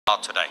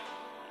today.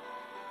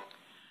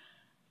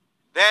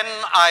 Then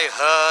I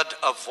heard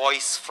a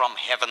voice from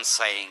heaven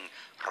saying,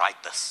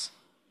 write this.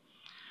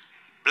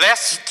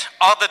 Blessed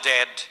are the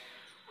dead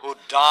who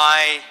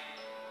die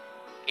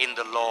in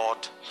the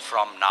Lord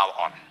from now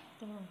on.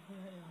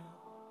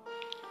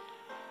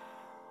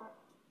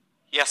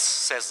 Yes,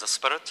 says the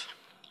Spirit,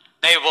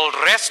 they will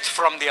rest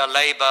from their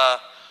labor,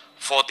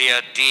 for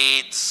their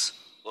deeds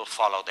will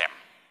follow them.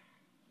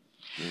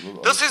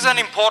 This is an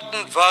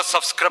important verse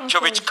of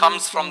scripture which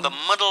comes from the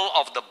middle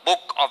of the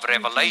book of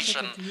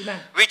Revelation,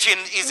 which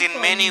is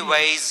in many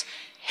ways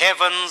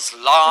heaven's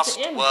last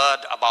word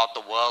about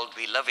the world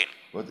we live in.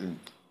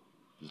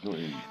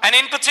 And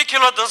in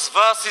particular, this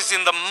verse is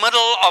in the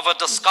middle of a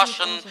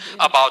discussion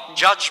about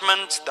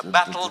judgment, the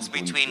battles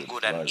between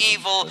good and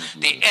evil,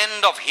 the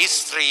end of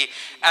history,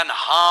 and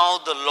how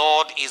the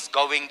Lord is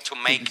going to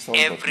make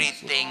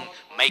everything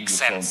make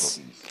sense.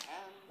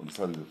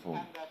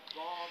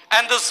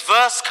 And this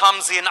verse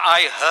comes in,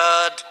 I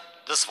heard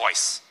this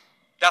voice.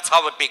 That's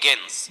how it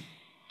begins.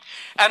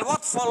 And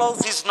what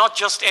follows is not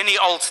just any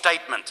old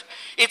statement.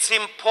 It's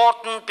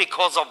important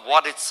because of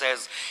what it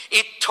says.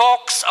 It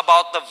talks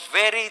about the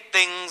very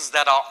things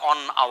that are on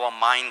our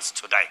minds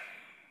today.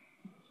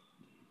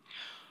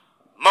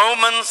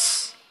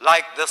 Moments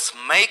like this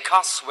make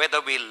us,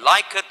 whether we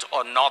like it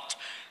or not,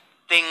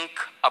 think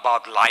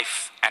about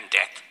life and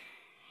death.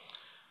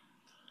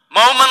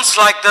 Moments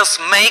like this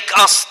make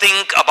us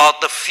think about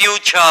the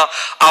future,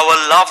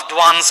 our loved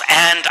ones,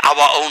 and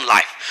our own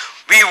life.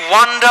 We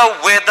wonder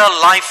whether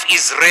life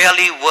is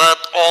really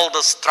worth all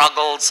the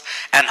struggles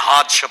and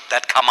hardship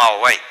that come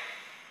our way.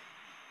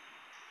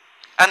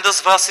 And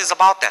this verse is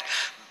about that.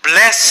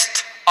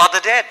 Blessed are the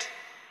dead.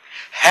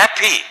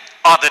 Happy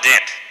are the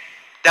dead.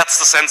 That's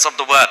the sense of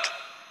the word.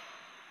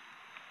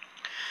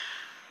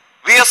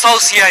 We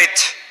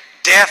associate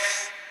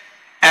death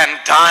and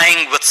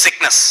dying with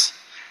sickness,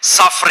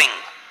 suffering,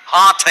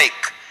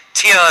 heartache,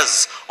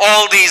 tears,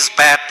 all these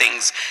bad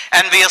things.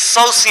 And we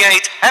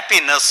associate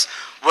happiness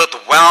with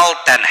wealth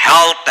and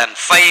health and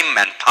fame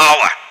and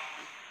power.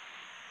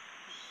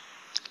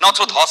 Not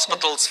with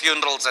hospitals,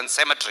 funerals, and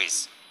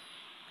cemeteries.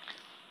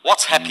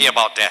 What's happy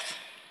about death?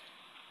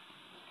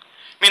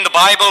 I mean, the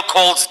Bible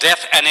calls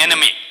death an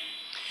enemy.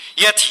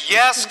 Yet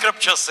here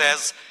scripture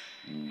says,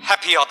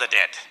 happy are the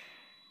dead.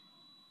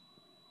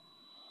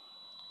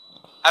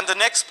 And the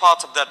next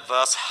part of that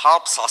verse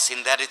helps us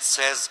in that it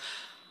says,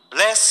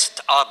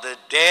 blessed are the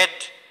dead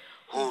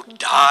who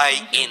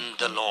die in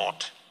the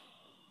Lord.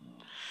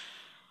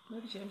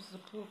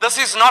 This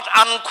is not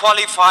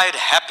unqualified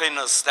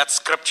happiness that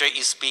scripture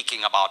is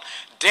speaking about.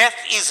 Death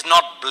is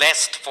not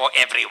blessed for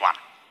everyone.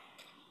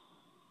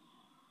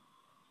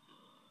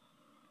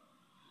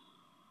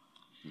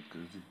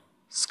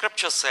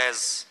 Scripture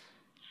says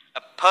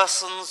a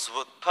person's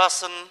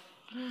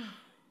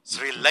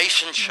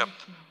relationship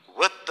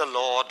with the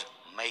Lord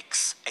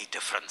makes a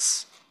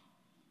difference.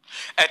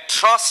 A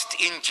trust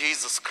in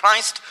Jesus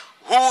Christ,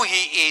 who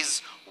he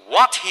is,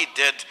 what he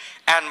did,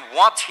 and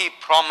what he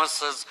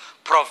promises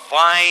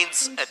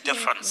provides a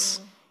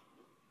difference.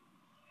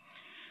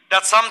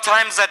 That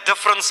sometimes that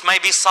difference may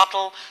be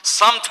subtle,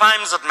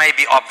 sometimes it may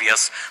be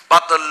obvious,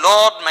 but the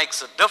Lord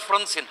makes a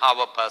difference in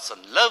how a person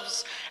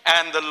lives,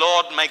 and the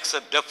Lord makes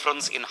a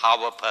difference in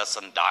how a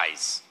person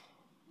dies.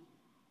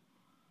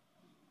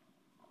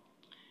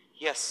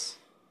 Yes,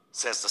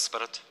 says the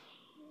Spirit.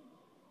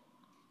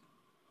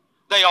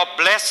 They are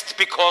blessed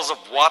because of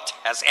what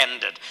has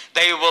ended.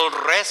 They will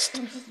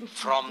rest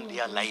from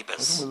their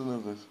labors.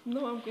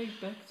 No, I'm going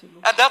back to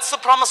look. And that's the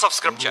promise of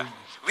Scripture.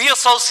 We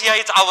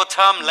associate our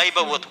term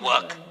labor with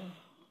work.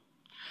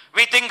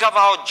 We think of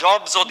our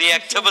jobs or the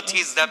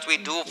activities that we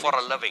do for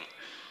a living.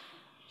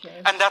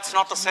 And that's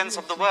not the sense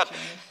of the word.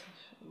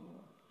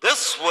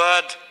 This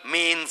word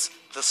means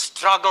the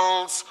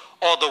struggles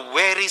or the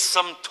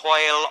wearisome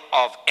toil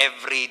of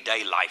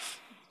everyday life.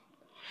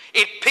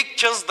 It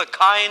pictures the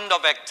kind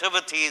of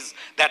activities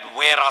that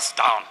wear us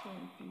down.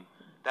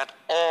 That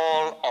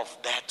all of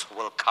that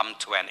will come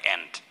to an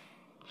end.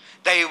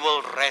 They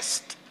will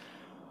rest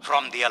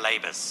from their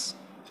labors.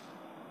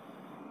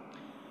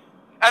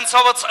 And so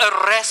it's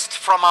a rest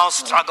from our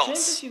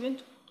struggles.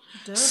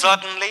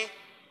 Certainly,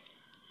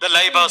 the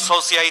labor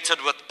associated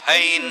with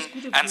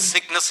pain and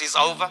sickness is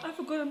over.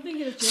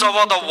 So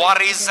are the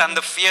worries and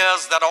the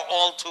fears that are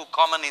all too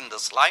common in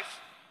this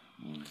life.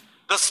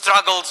 The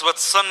struggles with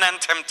sin and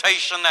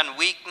temptation and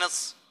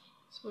weakness.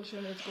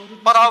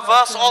 But our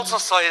verse also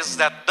says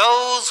that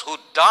those who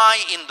die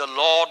in the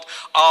Lord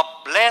are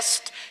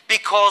blessed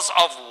because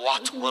of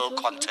what will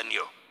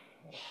continue.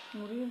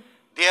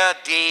 Their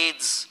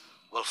deeds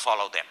will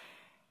follow them.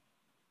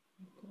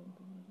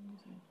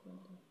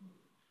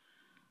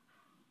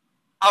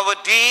 Our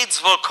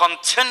deeds will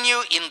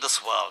continue in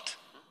this world.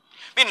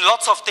 I mean,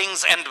 lots of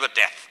things end with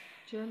death.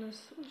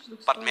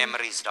 But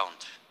memories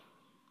don't.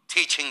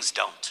 Teachings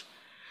don't.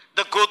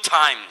 The good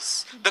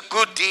times, the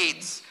good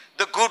deeds,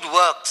 the good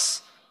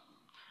works,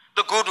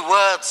 the good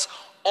words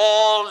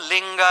all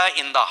linger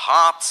in the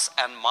hearts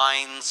and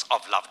minds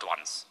of loved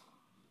ones.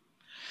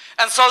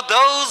 And so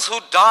those who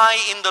die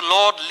in the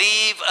Lord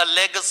leave a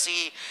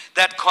legacy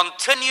that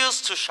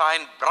continues to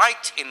shine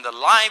bright in the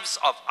lives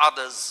of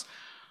others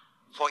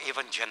for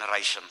even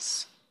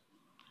generations.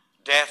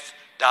 Death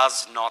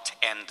does not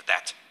end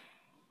that.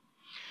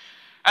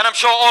 And I'm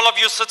sure all of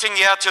you sitting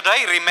here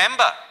today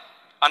remember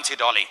Auntie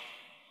Dolly.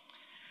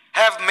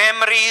 Have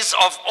memories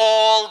of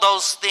all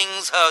those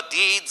things, her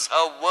deeds,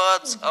 her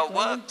words, her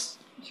works.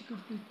 She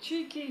could be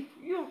cheeky.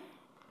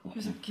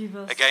 She would give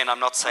us. Again, I'm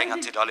not saying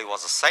Auntie Dolly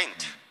was a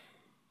saint.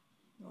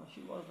 No,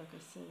 she was like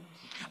a saint.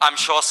 I'm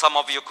sure some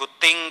of you could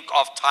think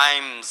of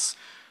times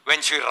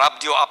when she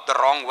rubbed you up the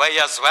wrong way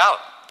as well.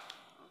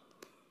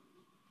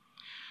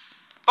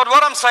 But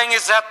what I'm saying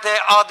is that there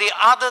are the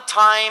other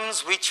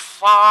times which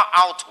far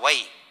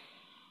outweigh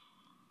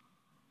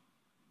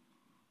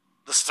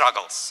the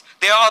struggles.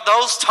 There are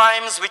those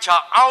times which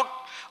are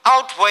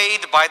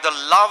outweighed by the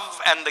love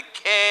and the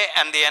care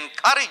and the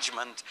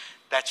encouragement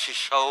that she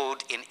showed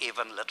in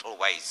even little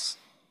ways.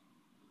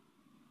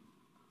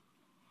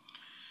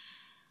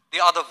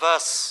 The other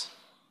verse,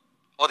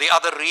 or the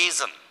other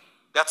reason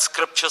that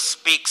Scripture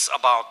speaks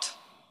about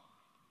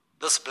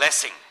this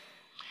blessing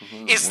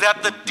is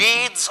that the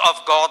deeds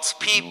of God's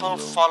people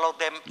follow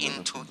them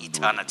into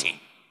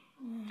eternity.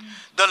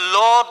 The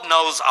Lord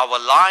knows our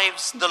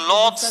lives, the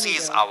Lord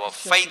sees our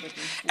faith,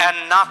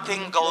 and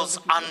nothing goes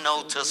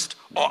unnoticed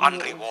or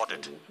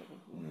unrewarded.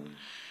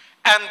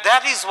 And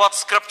that is what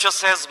Scripture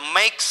says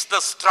makes the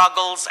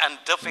struggles and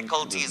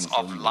difficulties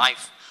of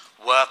life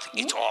worth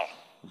it all.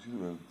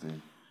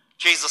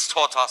 Jesus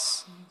taught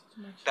us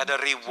that a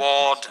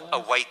reward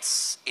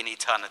awaits in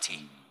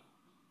eternity.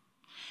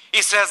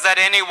 He says that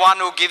anyone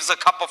who gives a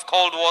cup of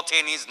cold water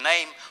in his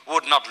name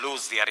would not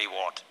lose their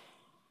reward.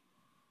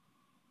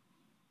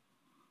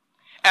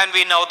 And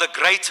we know the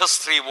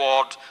greatest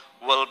reward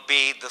will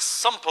be the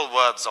simple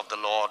words of the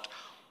Lord,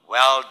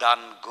 "Well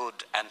done,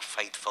 good and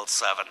faithful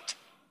servant."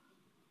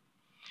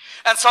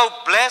 And so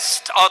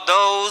blessed are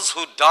those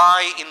who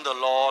die in the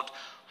Lord,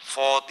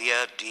 for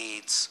their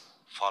deeds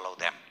follow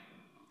them.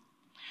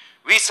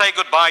 We say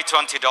goodbye to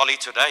Auntie Dolly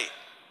today,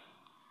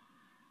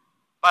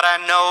 but I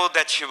know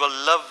that she will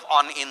live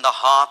on in the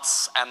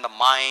hearts and the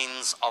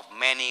minds of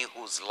many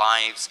whose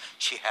lives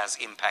she has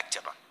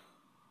impacted on.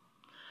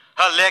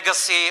 Her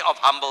legacy of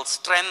humble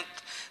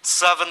strength,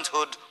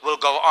 servanthood will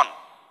go on.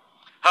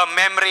 Her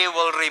memory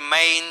will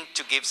remain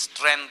to give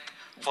strength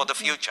for the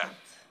future.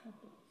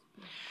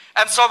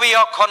 And so we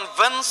are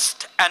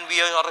convinced and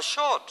we are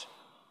assured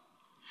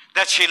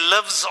that she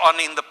lives on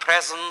in the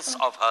presence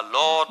of her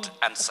Lord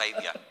and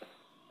Savior.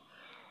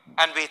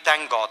 And we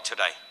thank God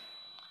today.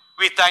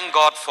 We thank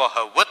God for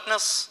her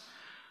witness.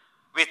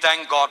 We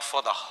thank God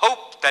for the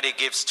hope that He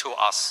gives to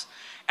us.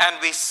 And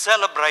we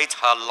celebrate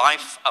her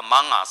life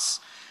among us,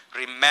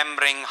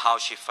 remembering how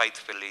she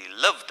faithfully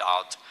lived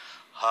out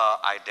her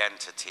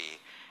identity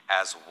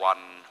as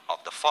one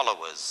of the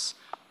followers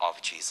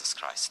of Jesus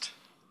Christ.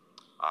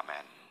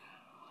 Amen.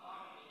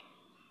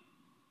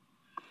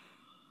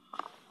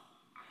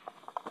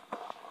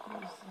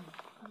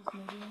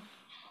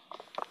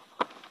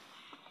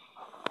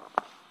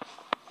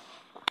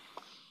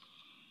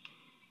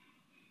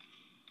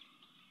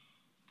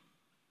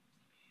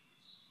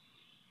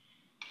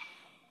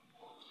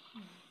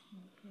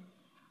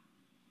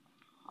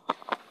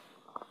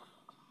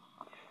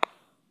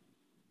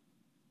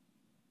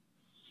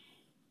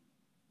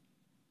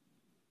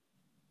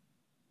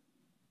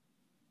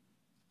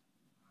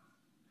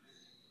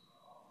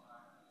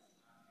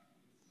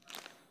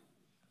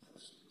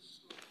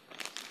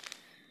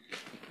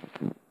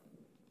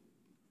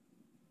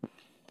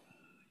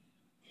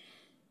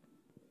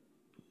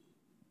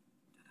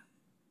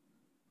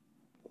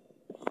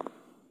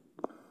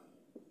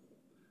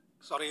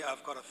 Sorry,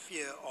 I've got a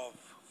fear of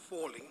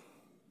falling,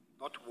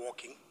 not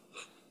walking.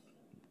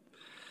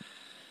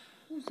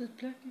 Who's that,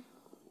 Blackie?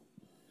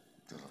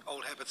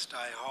 Old habits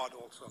die hard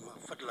also. I'm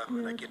a fiddler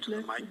when I get to the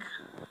mic.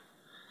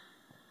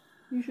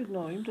 You should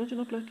know him, don't you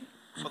know, Blackie?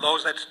 For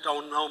those that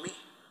don't know me,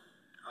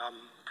 I'm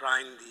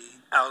Brian,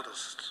 the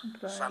eldest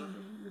son.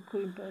 You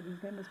call him Brian,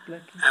 his name is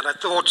Blackie. And I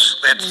thought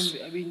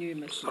that... We knew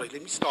him as Sorry,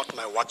 let me start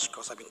my watch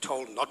because I've been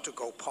told not to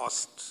go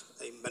past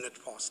a minute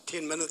past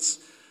 10 minutes.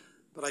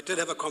 But I did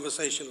have a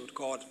conversation with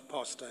God,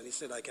 Pastor, and he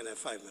said I can have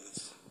 5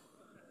 minutes.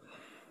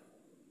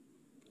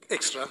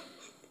 Extra.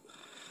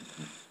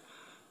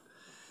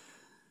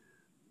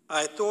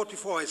 I thought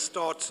before I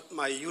start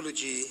my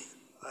eulogy,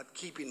 I'd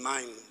keep in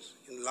mind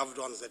in loved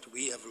ones that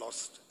we have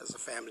lost as a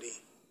family.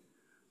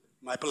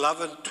 My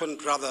beloved twin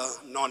brother,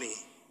 Nonny,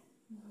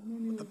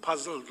 with the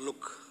puzzled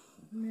look,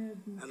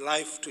 and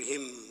life to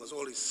him was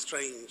always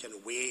strange and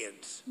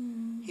weird.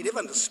 He never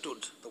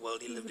understood the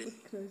world he lived in.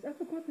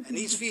 And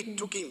his feet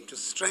took him to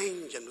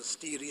strange and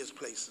mysterious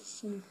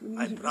places.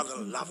 My brother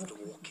loved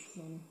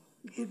walking.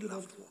 He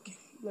loved walking.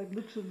 Like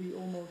literally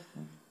almost.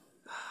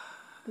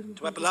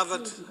 To my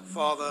beloved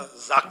father,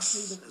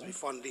 Zax, as we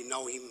fondly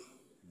know him,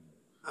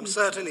 I'm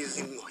certain he's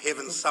in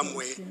heaven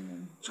somewhere,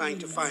 trying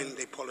to find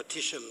a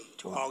politician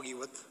to argue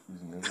with.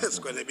 It's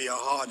going to be a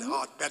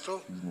hard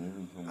battle.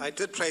 I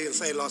did pray and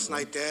say last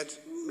night, Dad,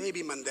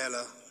 maybe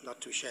Mandela,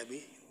 not too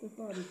shabby,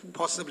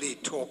 possibly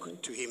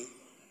talk to him.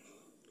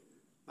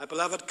 My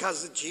beloved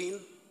cousin Jean,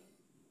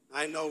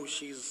 I know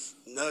she's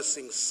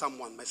nursing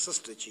someone, my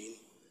sister Jean,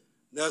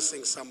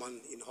 nursing someone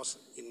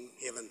in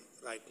heaven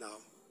right now,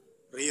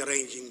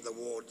 rearranging the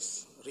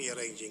wards,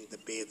 rearranging the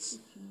beds,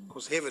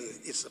 because heaven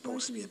is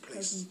supposed to be a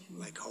place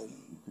like home.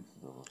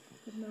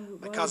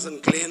 My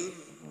cousin Glenn,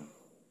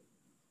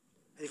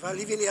 if I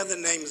leave any other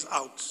names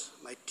out,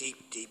 my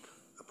deep, deep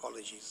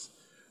apologies.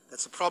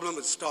 That's the problem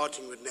with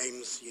starting with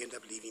names, you end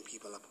up leaving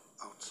people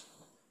out.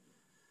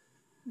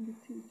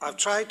 I've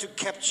tried to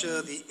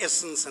capture the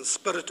essence and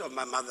spirit of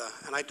my mother,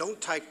 and I don't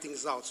type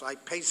things out, so I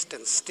paste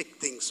and stick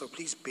things, so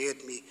please bear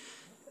with me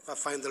if I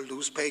find the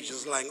loose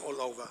pages lying all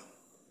over.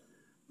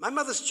 My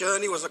mother's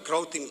journey was a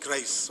growth in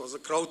grace, was a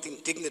growth in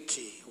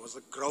dignity, was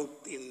a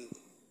growth in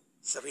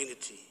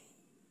serenity.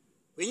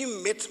 When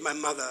you met my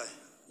mother,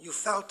 you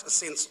felt a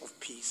sense of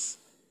peace.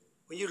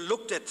 When you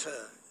looked at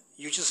her,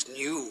 you just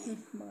knew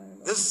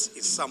this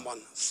is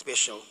someone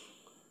special.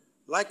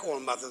 Like all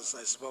mothers,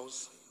 I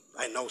suppose.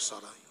 I know,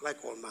 Sarah,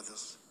 like all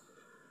mothers.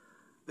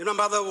 When my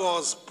mother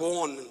was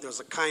born, there was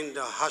a kind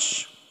of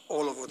hush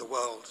all over the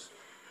world.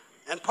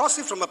 And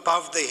possibly from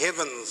above the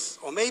heavens,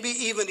 or maybe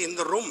even in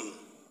the room,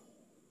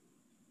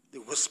 the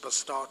whisper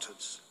started,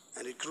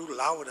 and it grew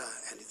louder,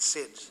 and it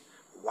said,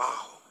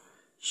 wow,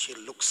 she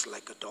looks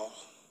like a doll.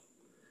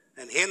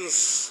 And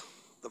hence,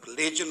 the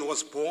legend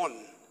was born,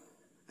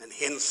 and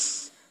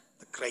hence,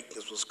 the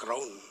greatness was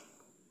grown.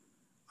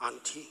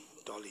 Auntie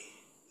Dolly.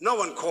 No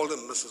one called her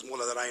Mrs.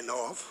 Muller that I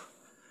know of.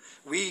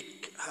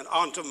 An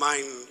aunt of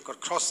mine got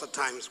cross at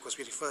times because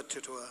we referred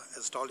to her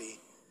as Dolly.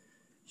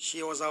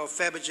 She was our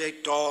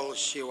Fabergé doll.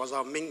 She was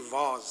our Ming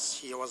vase.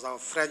 She was our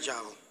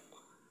fragile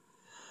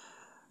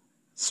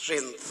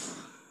strength.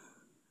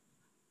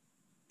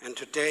 And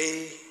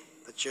today,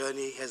 the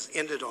journey has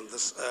ended on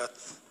this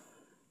earth.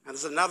 And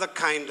there's another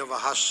kind of a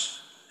hush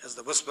as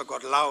the whisper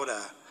got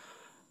louder.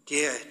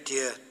 Dear,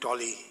 dear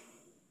Dolly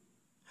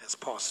has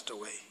passed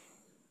away.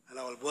 And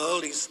our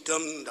world is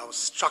dimmed, our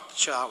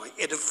structure, our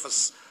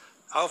edifice,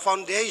 our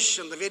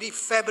foundation, the very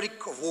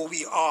fabric of who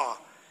we are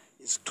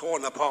is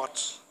torn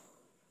apart.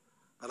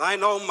 But I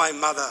know my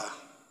mother,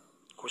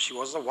 because she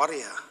was a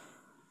warrior,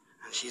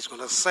 and she's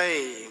going to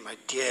say, my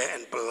dear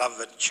and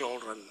beloved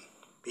children,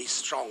 be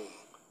strong,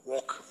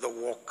 walk the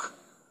walk.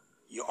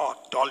 You are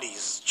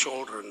Dolly's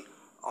children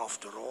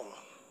after all.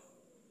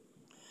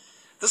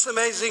 This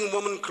amazing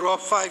woman grew up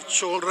 5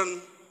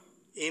 children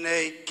in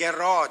a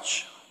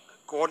garage.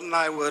 Gordon and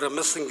I were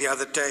reminiscing the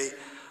other day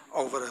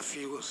over a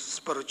few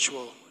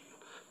spiritual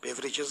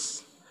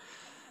beverages,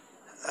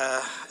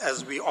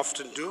 as we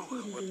often do.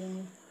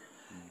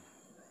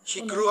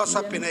 She grew us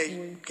up in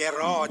a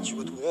garage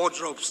with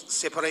wardrobes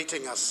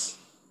separating us.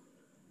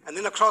 And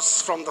then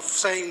across from the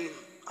same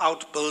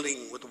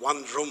outbuilding with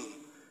one room,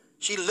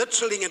 she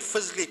literally and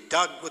physically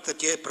dug with her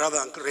dear brother,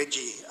 Uncle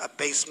Reggie, a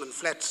basement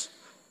flat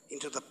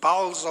into the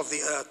bowels of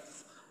the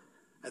earth.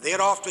 And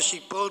thereafter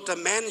she built a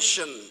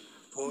mansion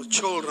for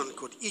children,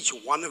 could each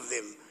one of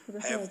them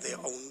have their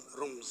own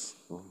rooms.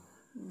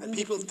 And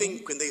people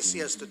think when they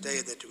see us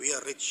today that we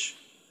are rich,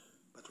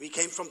 but we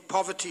came from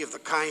poverty of the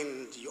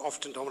kind you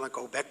often don't want to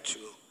go back to.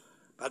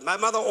 But my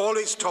mother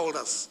always told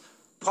us,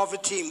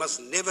 poverty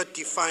must never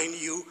define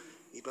you,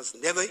 it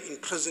must never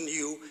imprison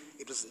you,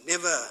 it must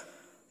never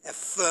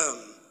affirm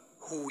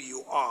who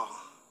you are.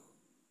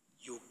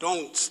 You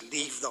don't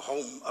leave the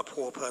home a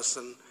poor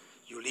person,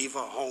 you leave a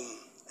home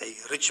a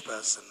rich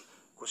person,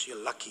 because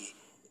you're lucky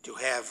to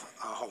have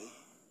a home.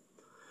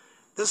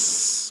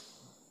 This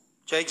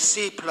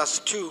JC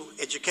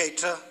 +2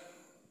 educator,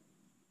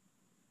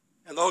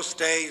 in those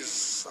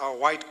days, our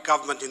white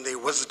government in their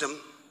wisdom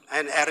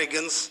and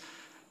arrogance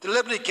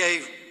deliberately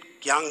gave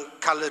young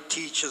colored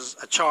teachers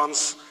a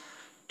chance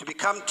to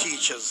become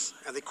teachers,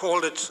 and they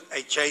called it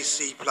a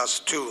JC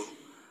 +2,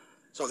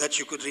 so that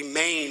you could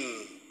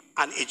remain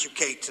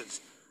uneducated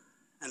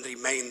and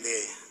remain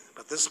there.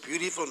 But this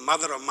beautiful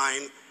mother of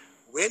mine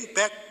went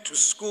back to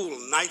school,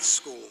 night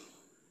school,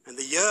 and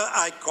the year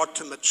I got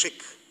to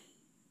matric,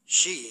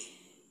 she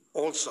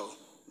also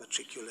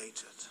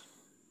matriculated.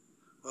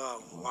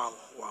 Wow, wow,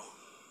 wow.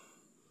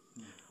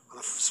 On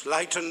a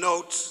lighter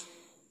note,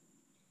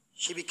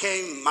 she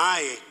became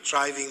my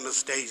driving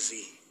Miss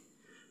Daisy,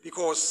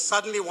 because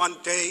suddenly one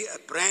day a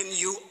brand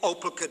new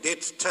Opel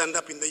Kadett turned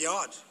up in the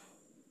yard.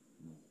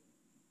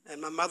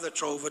 And my mother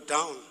drove her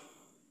down.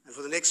 And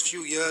for the next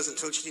few years,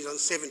 until she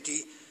was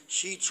 70,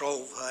 she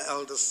drove her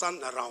eldest son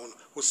around,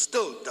 who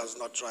still does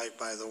not drive,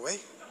 by the way.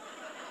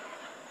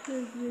 He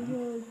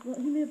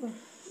never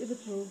ever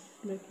drove,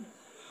 Blackie.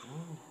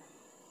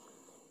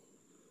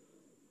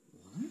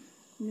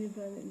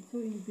 Never. So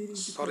very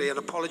Sorry, an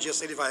apology. I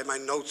said if my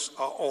notes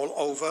are all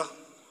over.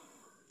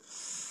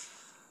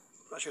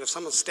 I should have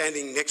someone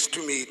standing next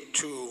to me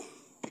to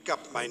pick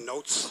up my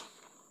notes.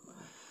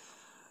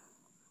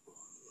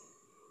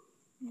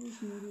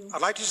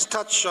 I'd like to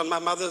touch on my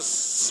mother's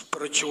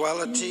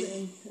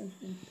spirituality.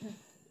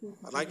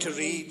 I'd like to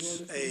read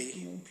a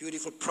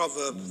beautiful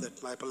proverb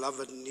that my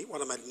beloved, one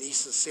of my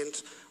nieces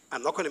sent.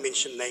 I'm not going to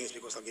mention names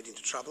because I'll get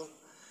into trouble.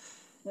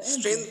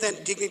 Strength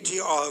and dignity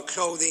are her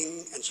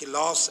clothing, and she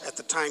laughs at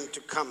the time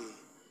to come.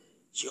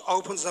 She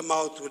opens her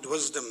mouth with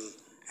wisdom,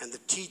 and the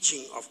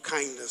teaching of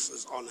kindness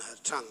is on her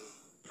tongue.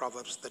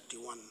 Proverbs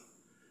 31.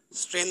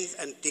 Strength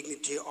and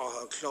dignity are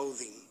her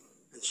clothing,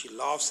 and she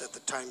laughs at the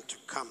time to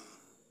come.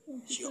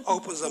 She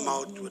opens her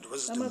mouth with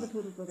wisdom,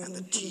 and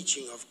the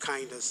teaching of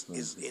kindness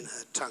is in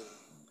her tongue.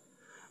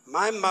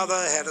 My mother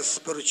had a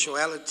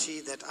spirituality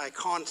that I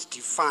can't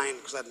define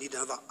because I'd need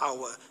another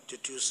hour to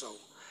do so.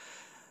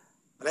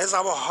 But as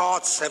our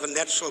hearts have a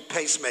natural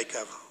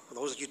pacemaker, for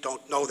those of you who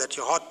don't know that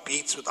your heart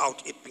beats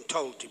without it being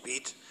told to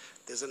beat,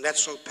 there's a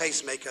natural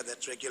pacemaker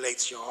that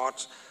regulates your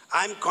heart.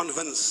 I'm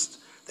convinced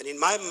that in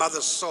my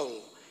mother's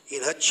soul,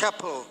 in her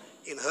chapel,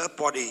 in her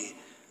body,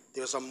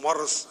 there's a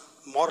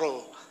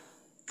moral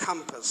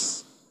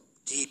compass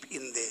deep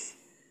in there.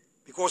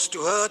 Because to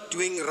her,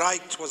 doing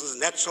right was as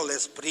natural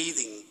as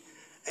breathing.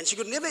 And she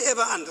could never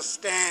ever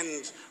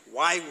understand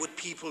why would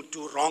people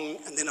do wrong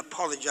and then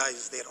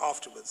apologize there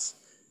afterwards.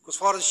 Because as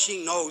far as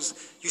she knows,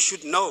 you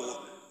should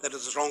know that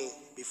it's wrong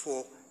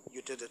before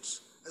you did it.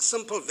 A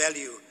simple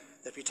value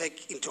that we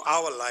take into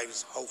our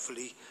lives,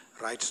 hopefully,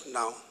 right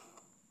now.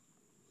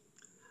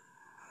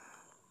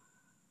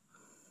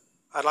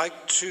 I'd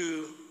like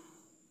to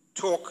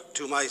talk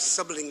to my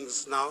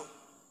siblings now.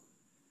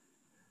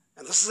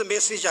 And this is a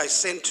message I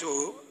sent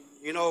to,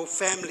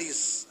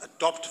 families,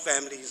 adopt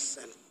families,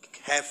 and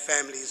have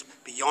families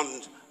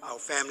beyond our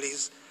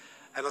families.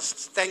 And I was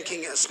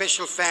thanking a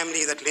special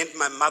family that lent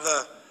my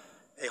mother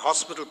a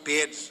hospital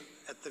bed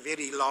at the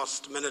very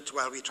last minute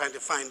while we were trying to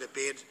find a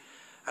bed.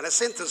 And I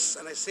sent this,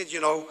 and I said,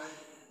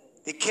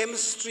 the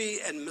chemistry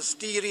and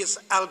mysterious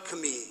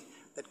alchemy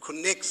that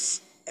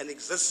connects and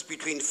exists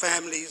between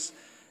families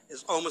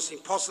is almost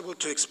impossible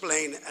to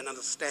explain and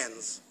understand.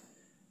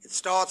 It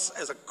starts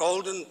as a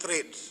golden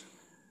thread,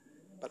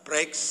 but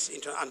breaks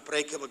into an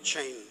unbreakable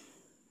chain.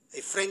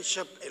 A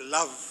friendship, a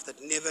love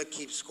that never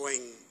keeps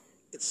going.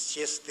 It's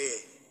just there.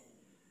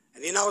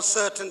 And in our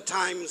certain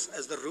times,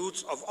 as the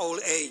roots of old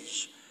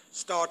age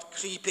start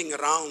creeping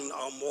around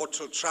our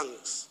mortal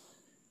trunks,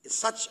 it's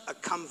such a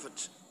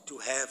comfort to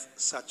have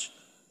such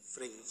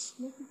friends.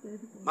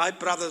 My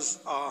brothers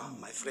are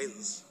my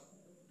friends.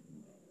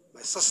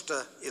 My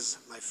sister is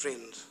my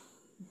friend.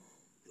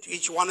 And to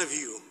each one of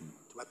you,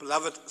 to my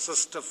beloved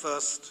sister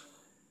first,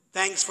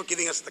 thanks for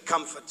giving us the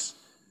comfort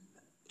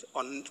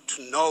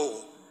to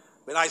know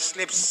when I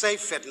slept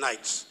safe at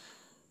night,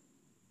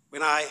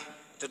 when I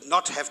did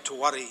not have to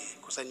worry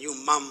because I knew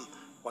Mum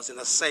was in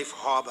a safe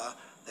harbor,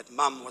 that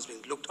Mum was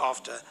being looked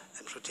after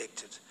and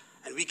protected.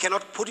 And we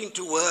cannot put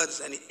into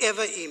words and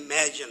ever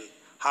imagine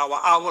how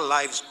our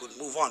lives could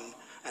move on,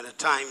 and at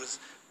times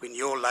when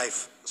your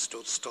life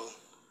stood still.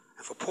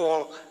 And for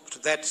Paul, to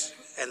that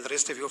and the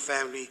rest of your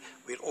family,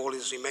 we'll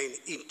always remain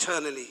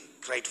eternally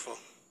grateful.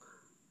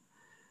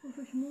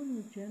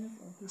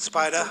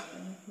 Spider,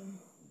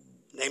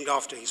 named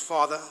after his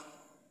father,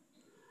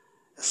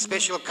 a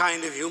special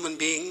kind of human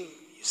being.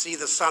 You see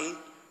the son,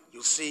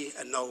 you'll see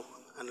and know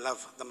and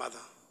love the mother.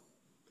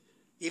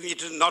 Even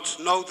if you did not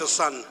know the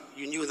son,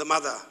 you knew the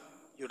mother,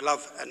 you'd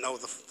love and know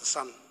the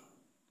son.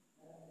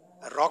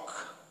 A rock,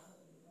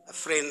 a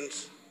friend,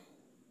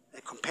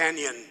 a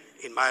companion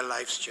in my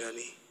life's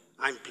journey.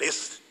 I'm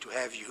blessed to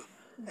have you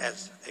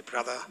as a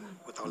brother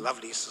with our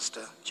lovely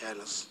sister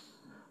Janice.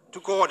 To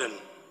Gordon,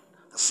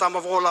 the sum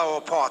of all our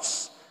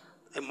parts,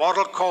 a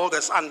moral code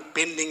that's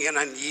unbending and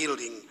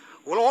unyielding,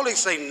 will always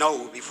say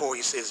no before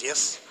he says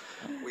yes.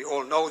 We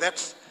all know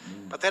that,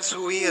 but that's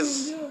who he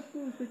is.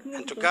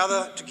 And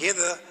together,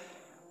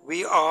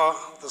 we are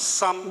the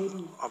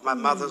sum of my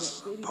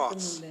mother's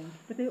parts.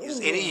 Is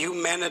any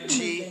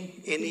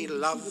humanity, any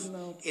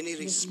love, any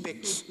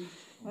respect,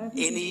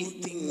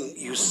 anything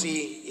you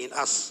see in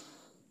us,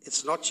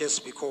 it's not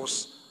just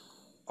because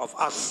of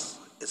us,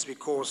 it's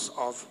because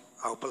of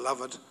our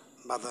beloved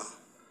mother.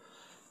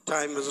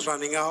 Time is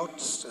running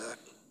out.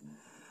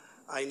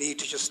 I need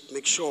to just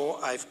make sure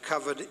I've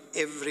covered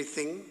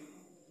everything.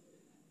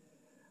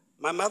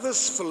 My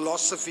mother's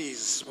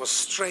philosophies were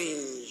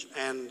strange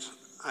and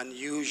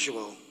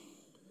unusual.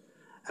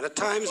 And at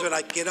times when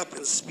I get up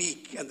and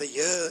speak and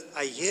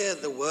I hear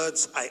the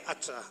words I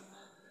utter,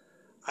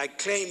 I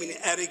claim in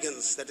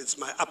arrogance that it's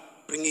my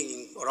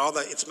upbringing, or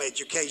rather it's my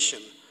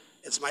education,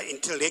 it's my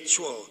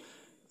intellectual,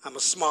 I'm a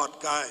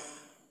smart guy.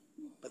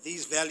 But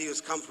these values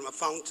come from a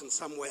fountain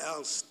somewhere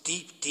else,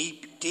 deep,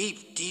 deep,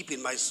 deep, deep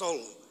in my soul.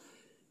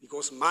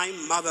 Because my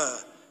mother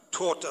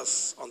taught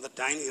us on the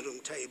dining room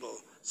table,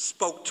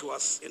 spoke to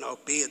us in our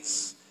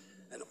beds,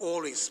 and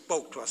always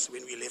spoke to us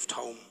when we left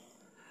home.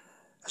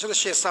 I just want to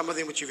share some of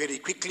them with you very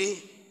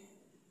quickly.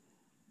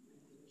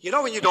 You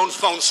know when you don't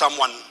phone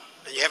someone,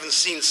 and you haven't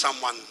seen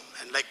someone,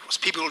 and like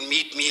people will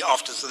meet me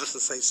after this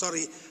and say,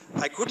 sorry,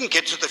 I couldn't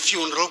get to the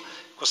funeral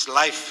because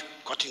life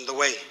got in the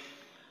way.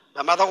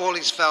 My mother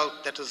always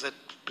felt that is a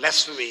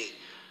blasphemy,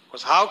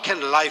 because how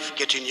can life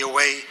get in your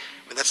way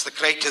And that's the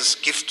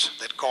greatest gift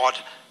that God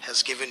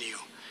has given you.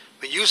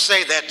 When you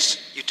say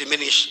that, you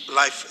diminish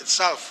life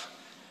itself.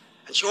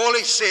 And she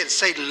always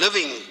said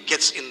living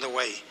gets in the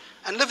way.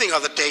 And living are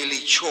the daily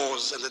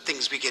chores and the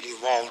things we get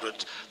involved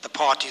with, the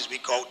parties we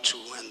go to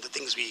and the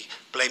things we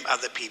blame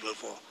other people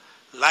for.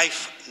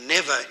 Life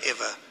never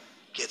ever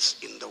gets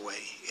in the way.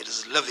 It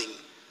is living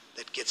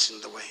that gets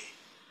in the way.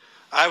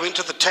 I went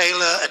to the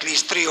tailor at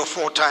least 3 or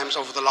 4 times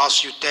over the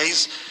last few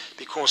days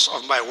because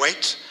of my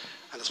weight.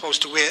 And I'm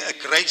supposed to wear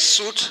a grey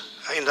suit.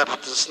 I ended up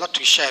with this not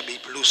too shabby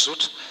blue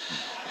suit.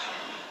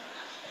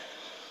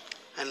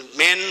 And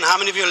men, how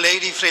many of your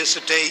lady friends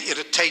today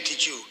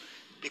irritated you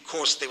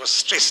because they were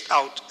stressed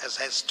out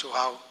as to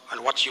how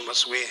and what you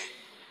must wear?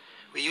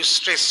 We use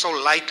stress so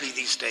lightly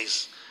these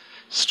days.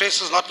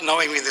 Stress is not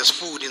knowing when there's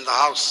food in the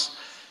house.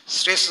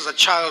 Stress is a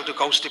child who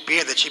goes to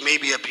bed that she may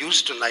be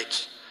abused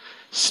tonight.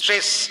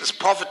 Stress is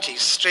poverty.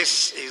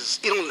 Stress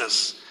is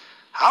illness.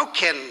 How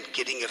can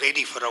getting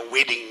ready for a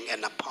wedding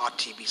and a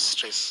party be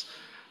stress?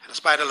 And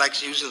Spider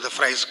likes using the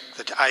phrase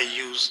that I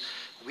use,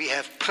 we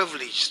have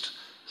privileged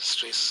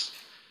stress.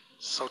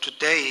 So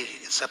today,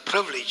 it's a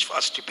privilege for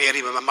us to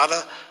bury my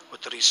mother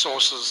with the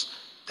resources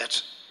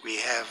that we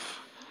have.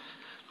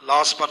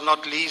 Last but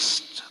not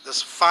least,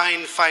 this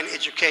fine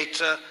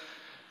educator,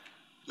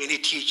 many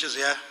teachers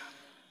here.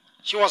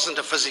 She wasn't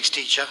a physics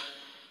teacher.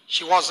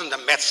 She wasn't a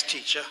maths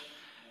teacher,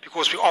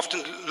 because we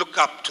often look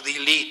up to the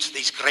elite,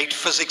 these great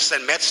physics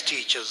and maths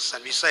teachers,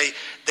 and we say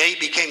they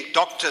became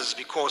doctors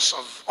because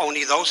of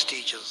only those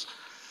teachers.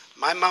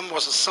 My mum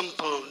was a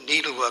simple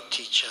needlework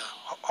teacher,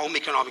 home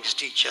economics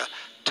teacher,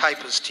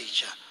 typist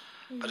teacher.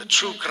 But the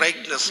true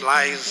greatness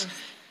lies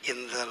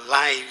in the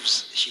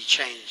lives she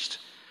changed.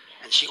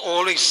 And she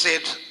always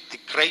said the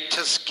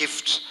greatest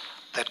gift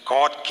that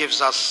God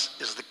gives us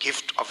is the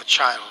gift of a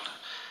child.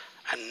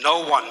 And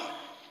no one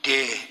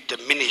dare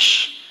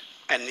diminish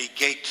and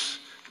negate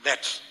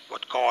that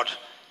what God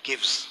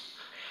gives.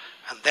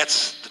 And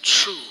that's the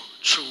true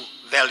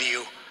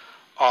value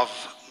of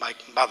my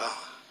mother.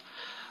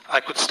 I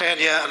could stand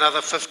here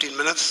another 15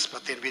 minutes,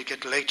 but then we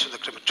get late to the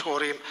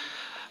crematorium.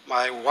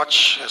 My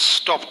watch has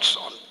stopped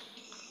on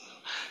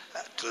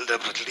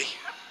deliberately.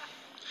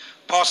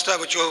 Pastor,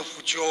 with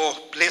your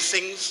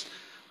blessings,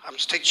 I'm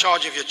to take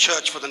charge of your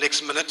church for the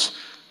next minute.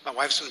 My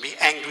wife's going to be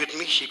angry with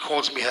me. She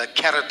calls me her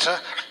character,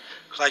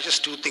 because I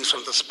just do things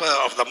from the spur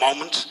of the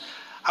moment.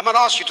 I'm going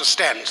to ask you to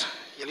stand.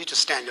 You need to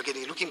stand.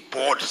 You're looking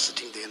bored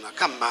sitting there now.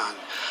 Come on.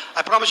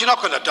 I promise you're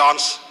not going to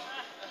dance.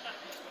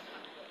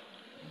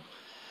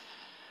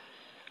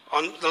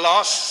 On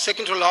the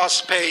second to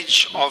last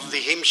page of the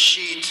hymn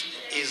sheet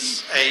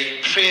is a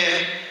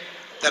prayer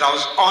that I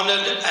was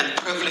honored and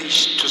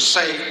privileged to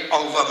say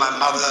over my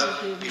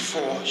mother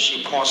before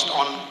she passed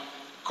on.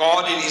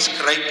 God in his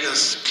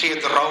greatness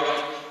cleared the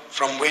road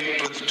from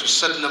Wentworth to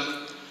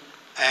Sydenham,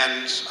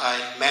 and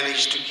I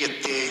managed to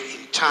get there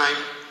in time.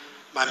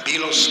 My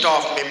Mbilo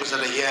staff members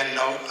that are here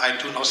know, I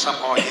do know some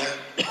are here,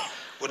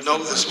 would know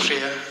this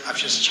prayer. I've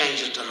just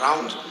changed it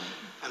around,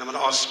 and I'm going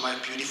to ask my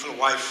beautiful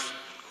wife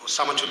or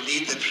someone to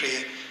lead the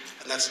prayer,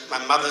 and that's my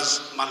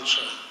mother's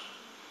mantra.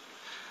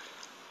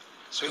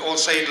 So we all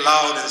say it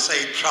loud and say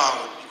it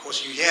proud,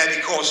 because you're here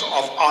because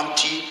of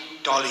Auntie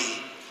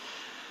Dolly.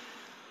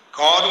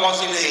 God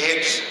was in her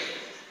head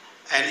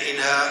and in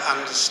her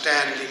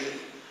understanding.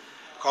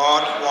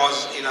 God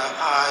was in her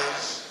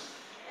eyes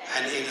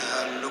and in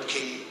her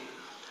looking.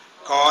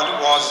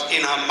 God was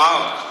in her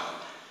mouth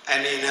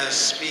and in her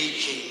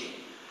speaking.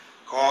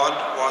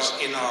 God was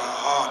in her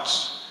heart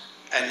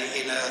and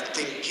in her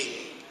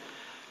thinking.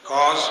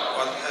 God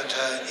was at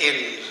her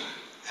end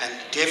and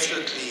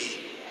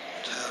definitely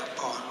at her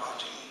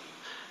parting.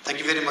 Thank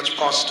you very much,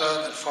 Pastor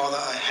and Father.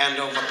 I hand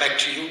over back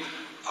to you.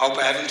 I hope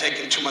I haven't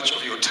taken too much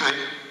of your time.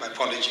 My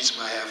apologies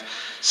if I have.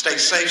 Stay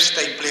safe,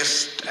 stay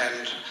blessed,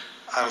 and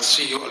I'll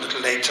see you a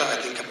little later. I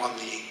think I'm on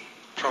the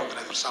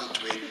program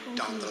somewhere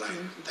down the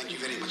line. Thank you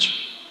very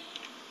much.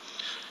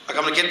 I'm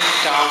going to get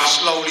down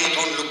slowly.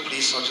 Don't look,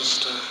 please. I'll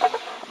just...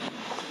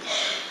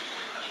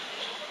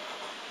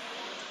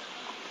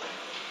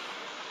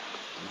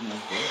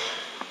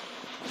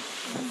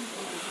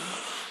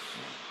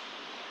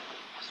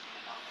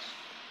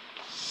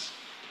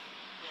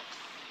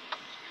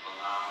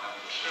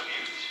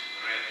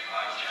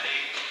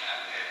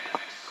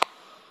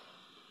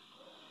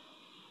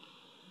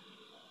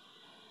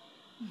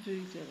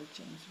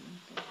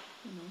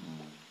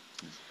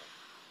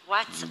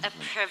 What a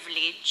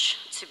privilege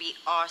to be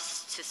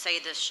asked to say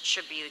this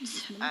tribute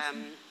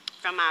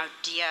from our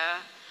dear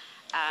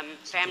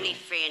family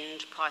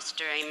friend,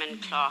 Pastor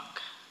Raymond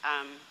Clark,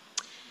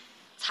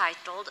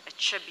 titled A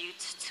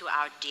Tribute to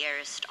Our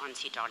Dearest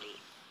Auntie Dolly.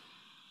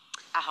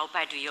 I hope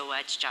I do your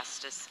words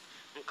justice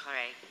and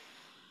correct.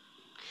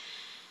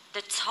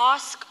 The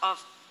task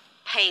of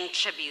paying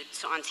tribute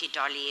to Auntie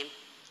Dolly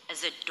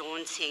is a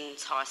daunting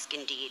task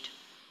indeed.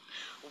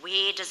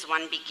 Where does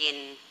one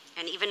begin?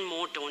 And even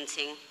more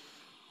daunting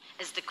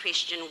is the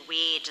question,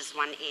 where does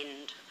one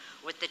end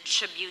with the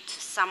tribute to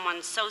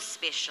someone so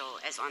special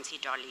as Auntie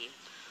Dolly,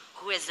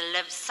 who has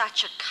lived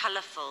such a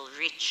colorful,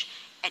 rich,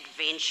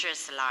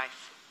 adventurous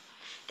life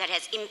that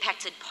has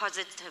impacted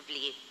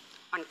positively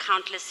on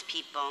countless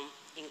people,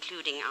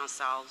 including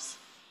ourselves.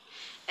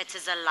 It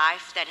is a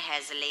life that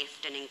has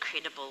left an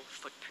incredible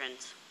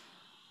footprint.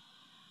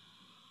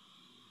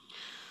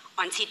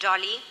 Auntie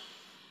Dolly,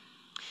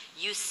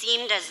 you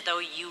seemed as though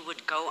you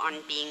would go on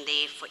being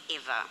there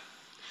forever,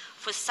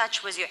 for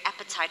such was your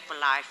appetite for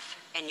life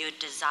and your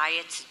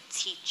desire to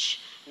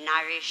teach,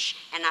 nourish,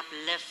 and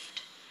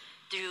uplift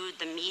through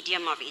the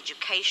medium of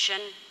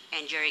education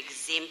and your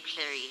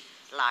exemplary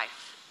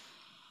life.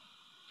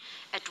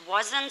 It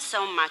wasn't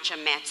so much a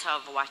matter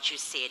of what you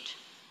said,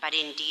 but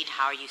indeed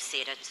how you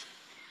said it.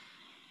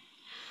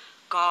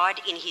 God,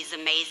 in his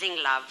amazing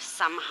love,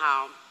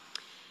 somehow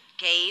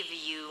gave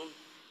you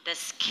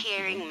this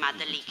caring,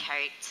 motherly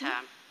character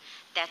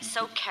that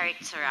so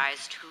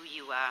characterized who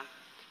you were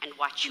and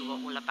what you were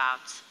all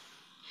about.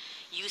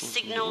 You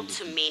signaled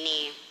to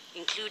many,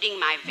 including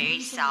my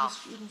very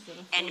self,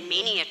 and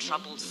many a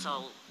troubled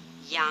soul,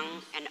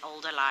 young and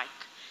old alike,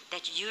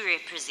 that you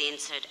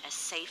represented a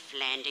safe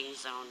landing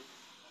zone.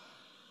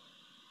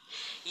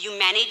 You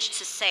managed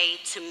to say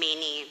to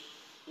many,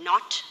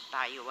 not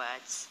by your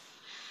words,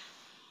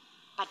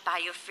 but by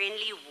your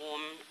friendly,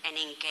 warm, and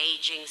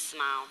engaging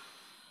smile,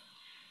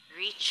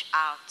 reach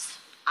out,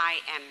 I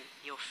am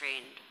your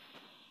friend.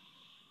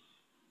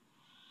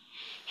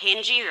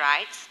 Henry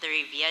Wright, the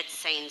revered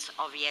saint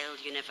of Yale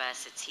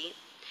University,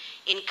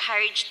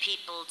 encouraged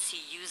people to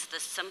use the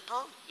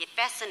simple yet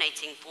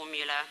fascinating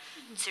formula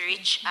to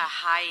reach a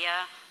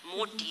higher,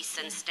 more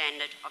decent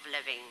standard of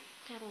living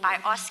by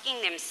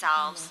asking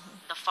themselves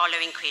the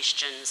following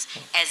questions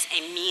as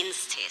a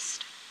means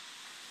test.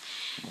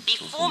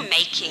 Before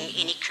making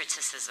any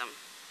criticism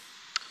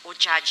or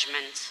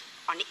judgment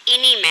on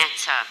any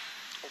matter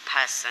or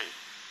person,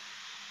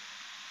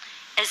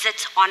 is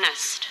it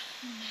honest?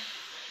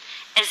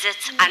 Is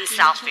it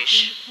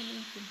unselfish?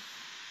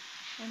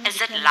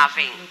 Is it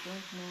loving?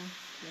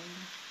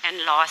 And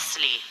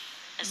lastly,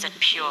 is it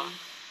pure?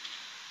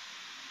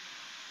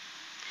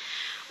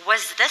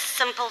 Was this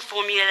simple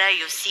formula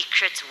your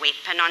secret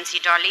weapon, Auntie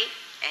Dolly,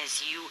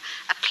 as you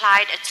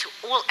applied it to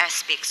all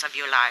aspects of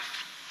your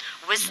life?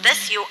 Was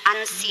this your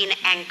unseen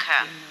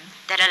anchor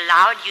that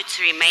allowed you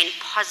to remain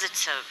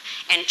positive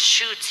and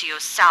true to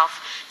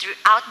yourself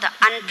throughout the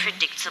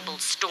unpredictable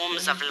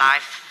storms of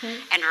life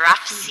and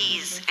rough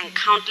seas and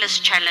countless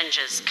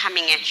challenges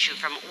coming at you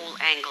from all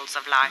angles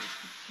of life?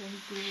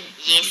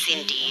 Yes,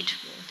 indeed.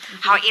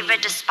 However,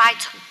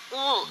 despite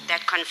all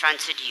that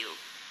confronted you,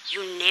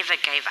 you never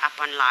gave up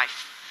on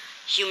life,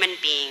 human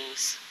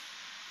beings.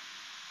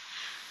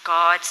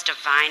 God's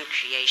divine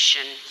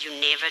creation, you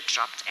never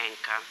dropped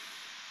anchor.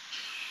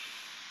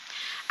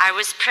 I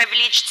was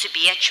privileged to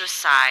be at your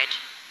side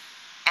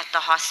at the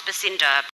hospice in Durban